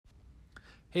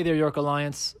Hey there, York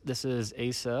Alliance. This is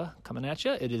Asa coming at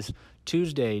you. It is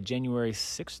Tuesday, January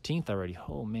 16th already.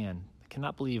 Oh, man. I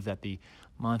cannot believe that the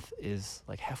month is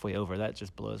like halfway over. That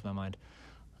just blows my mind.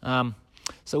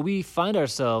 So we find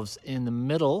ourselves in the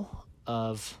middle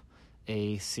of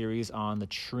a series on the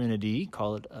Trinity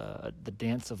called The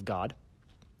Dance of God.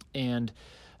 And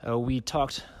we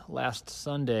talked last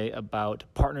Sunday about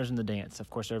partners in the dance. Of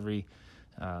course, every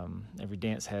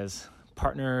dance has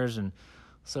partners and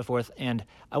so forth. And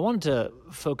I wanted to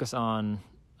focus on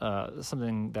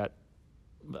something that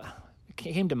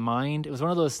came to mind. It was one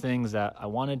of those things that I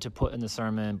wanted to put in the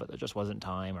sermon, but there just wasn't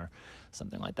time or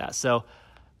something like that. So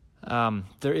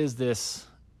there is this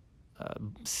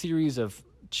series of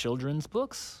children's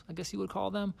books, I guess you would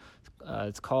call them.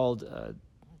 It's called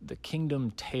the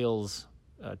Kingdom Tales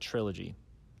Trilogy.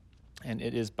 And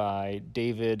it is by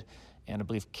David and I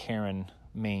believe Karen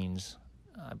Maines.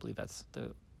 I believe that's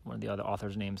one of the other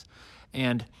authors' names.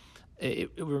 And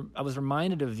I was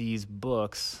reminded of these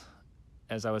books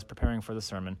as I was preparing for the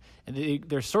sermon. And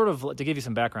they're sort of, to give you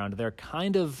some background, they're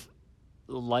kind of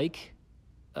like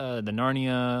the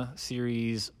Narnia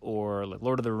series or like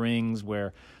Lord of the Rings,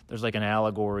 where there's like an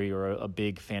allegory or a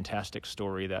big fantastic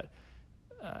story that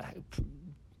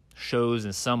shows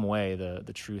in some way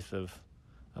the truth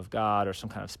of God or some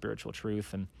kind of spiritual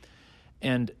truth.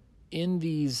 And in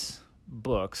these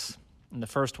books, in the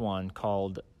first one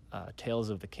called Tales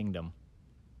of the Kingdom,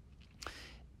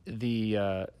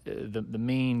 the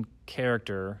main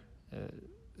character,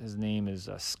 his name is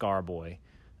Scarboy.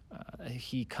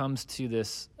 He comes to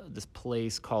this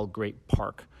place called Great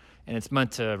Park, and it's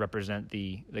meant to represent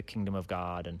the kingdom of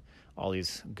God and all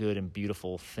these good and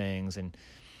beautiful things.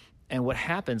 And what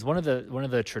happens? One of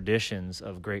the traditions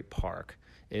of Great Park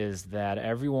is that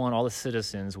everyone, all the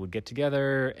citizens, would get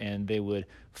together and they would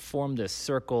form this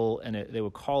circle, and they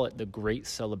would call it the Great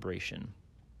Celebration.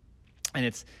 And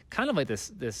it's kind of like this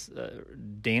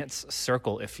dance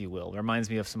circle, if you will. It reminds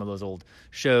me of some of those old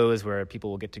shows where people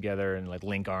will get together and like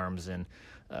link arms and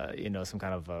some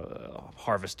kind of a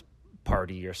harvest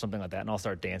party or something like that, and all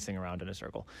start dancing around in a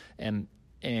circle. And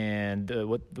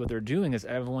what they're doing is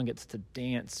everyone gets to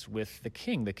dance with the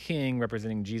king. The king,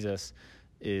 representing Jesus,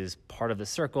 is part of the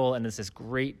circle, and it's this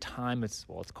great time. It's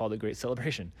called the Great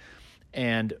Celebration.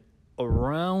 And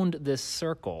around this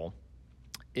circle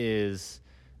it's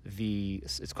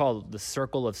called the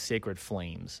Circle of Sacred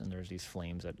Flames, and there's these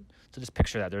flames so just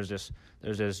picture that. There's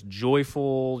this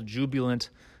joyful, jubilant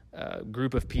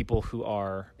group of people who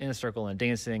are in a circle and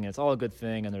dancing, and it's all a good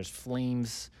thing, and there's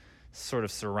flames sort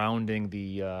of surrounding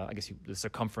the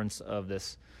circumference of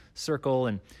this circle.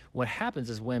 And what happens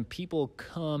is when people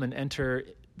come and enter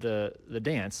the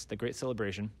dance, the Great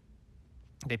Celebration,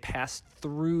 they pass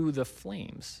through the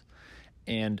flames,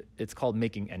 and it's called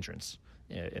making entrance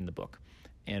in the book.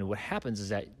 And what happens is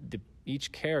that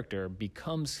each character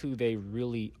becomes who they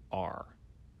really are.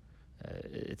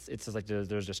 It's just like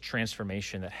there's this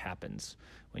transformation that happens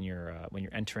when you're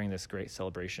entering this Great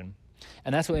Celebration.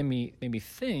 And that's what made me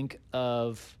think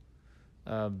of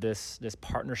this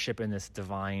partnership in this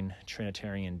divine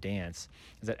Trinitarian dance,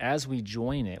 is that as we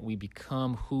join it, we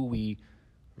become who we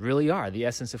really are, the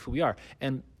essence of who we are.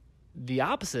 And the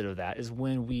opposite of that is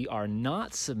when we are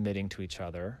not submitting to each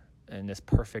other in this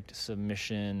perfect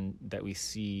submission that we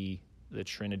see the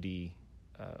Trinity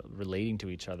relating to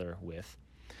each other with.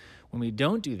 When we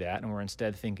don't do that, and we're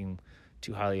instead thinking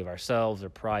too highly of ourselves, or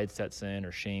pride sets in,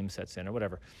 or shame sets in, or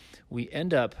whatever, we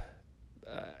end up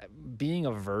being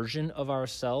a version of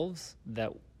ourselves that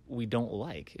we don't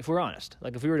like, if we're honest.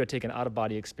 Like if we were to take an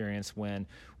out-of-body experience when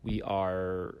we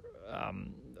are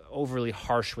overly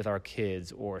harsh with our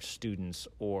kids or students,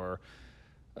 or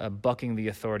bucking the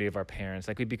authority of our parents,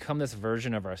 like we become this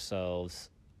version of ourselves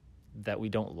that we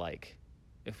don't like,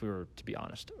 if we were to be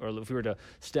honest. Or if we were to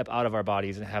step out of our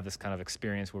bodies and have this kind of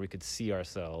experience where we could see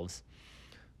ourselves,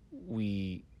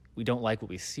 we don't like what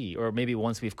we see. Or maybe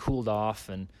once we've cooled off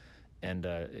and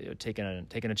taken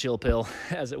a chill pill,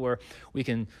 as it were, we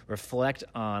can reflect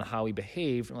on how we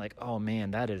behaved and like, oh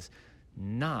man, that's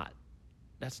not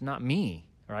me,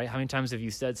 right? How many times have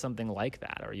you said something like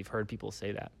that, or you've heard people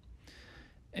say that?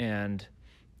 And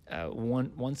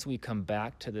once we come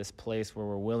back to this place where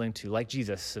we're willing to, like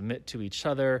Jesus, submit to each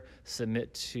other,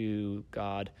 submit to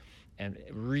God, and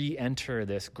re-enter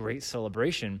this great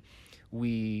celebration,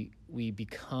 we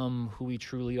become who we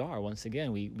truly are. Once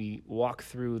again, we walk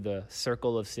through the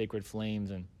circle of sacred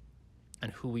flames,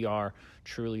 and who we are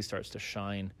truly starts to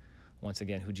shine once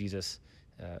again, who Jesus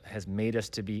has made us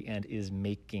to be and is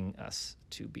making us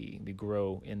to be. We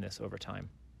grow in this over time.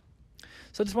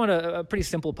 So I just want a pretty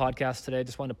simple podcast today.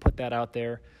 Just want to put that out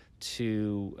there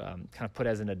to kind of put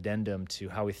as an addendum to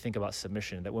how we think about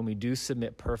submission, that when we do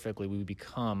submit perfectly, we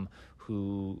become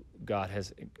who God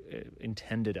has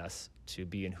intended us to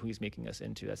be and who he's making us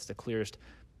into. That's the clearest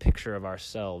picture of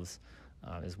ourselves,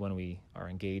 is when we are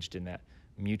engaged in that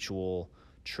mutual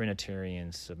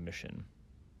Trinitarian submission.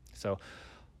 So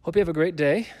hope you have a great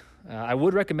day. I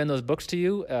would recommend those books to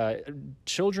you,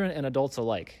 children and adults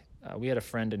alike. We had a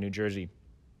friend in New Jersey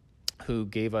who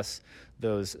gave us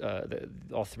those,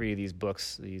 all three of these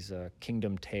books, these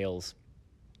Kingdom Tales,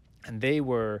 and they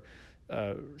were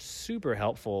super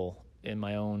helpful in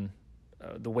my own,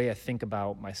 the way I think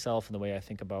about myself and the way I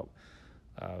think about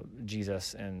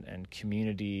Jesus and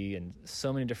community and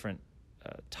so many different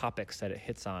topics that it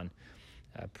hits on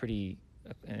pretty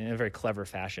in a very clever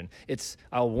fashion.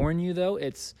 I'll warn you though,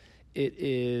 it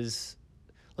is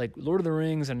like Lord of the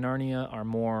Rings and Narnia are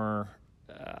more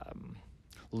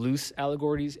loose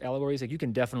allegories. Like you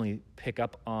can definitely pick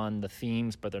up on the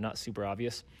themes, but they're not super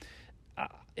obvious.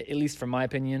 At least from my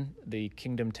opinion, the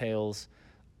Kingdom Tales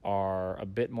are a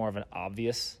bit more of an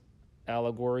obvious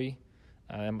allegory.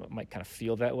 I might kind of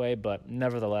feel that way, but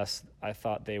nevertheless, I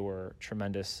thought they were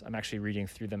tremendous. I'm actually reading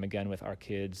through them again with our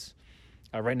kids.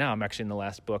 Right now, I'm actually in the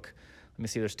last book. Let me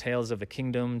see, there's Tales of the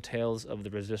Kingdom, Tales of the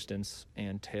Resistance,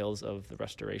 and Tales of the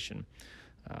Restoration.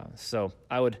 So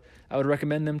I would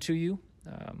recommend them to you.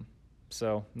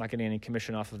 So I'm not getting any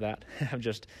commission off of that. I've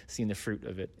just seen the fruit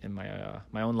of it in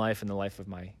my own life and the life of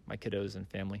my kiddos and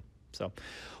family. So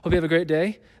hope you have a great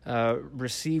day.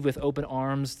 Receive with open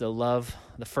arms the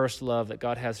first love that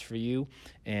God has for you,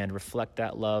 and reflect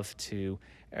that love to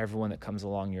everyone that comes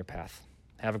along your path.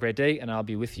 Have a great day, and I'll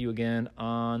be with you again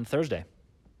on Thursday.